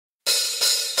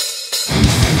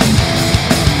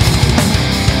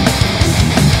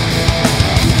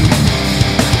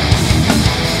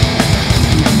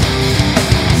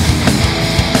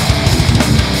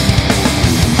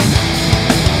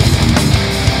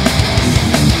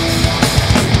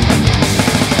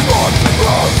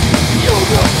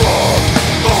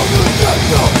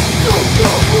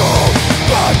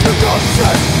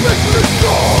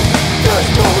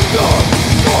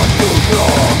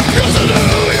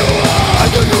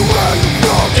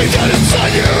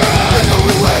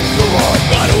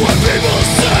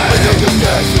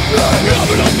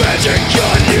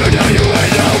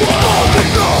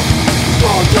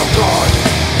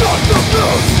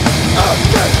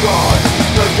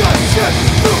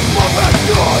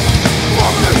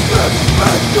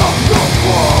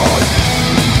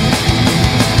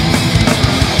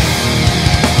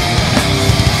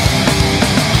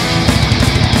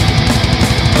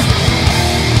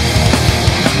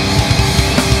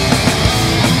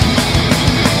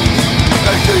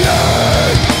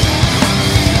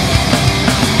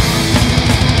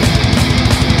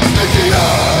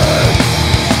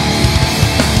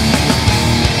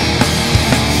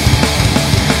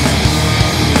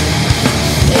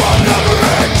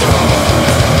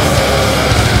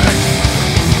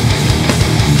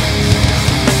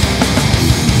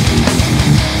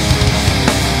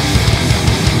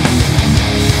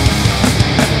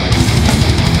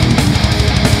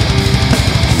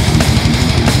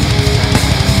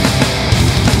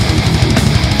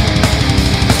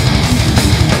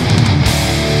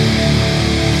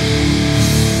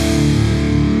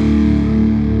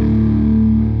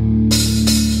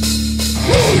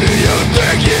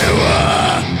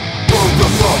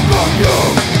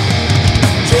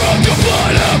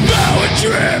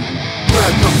trip.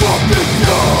 Let the fucking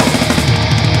go.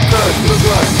 This is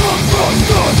like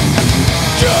unprocessed.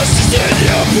 Justice in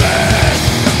your bed.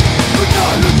 But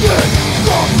not again,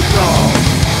 from the now.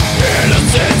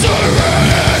 Innocence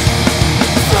arrest.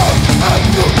 Stop and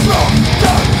you drop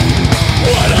down.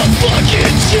 What a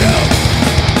fucking joke.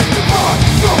 The mind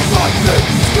of my thing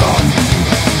is gone.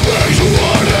 Where you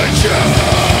wanna jump?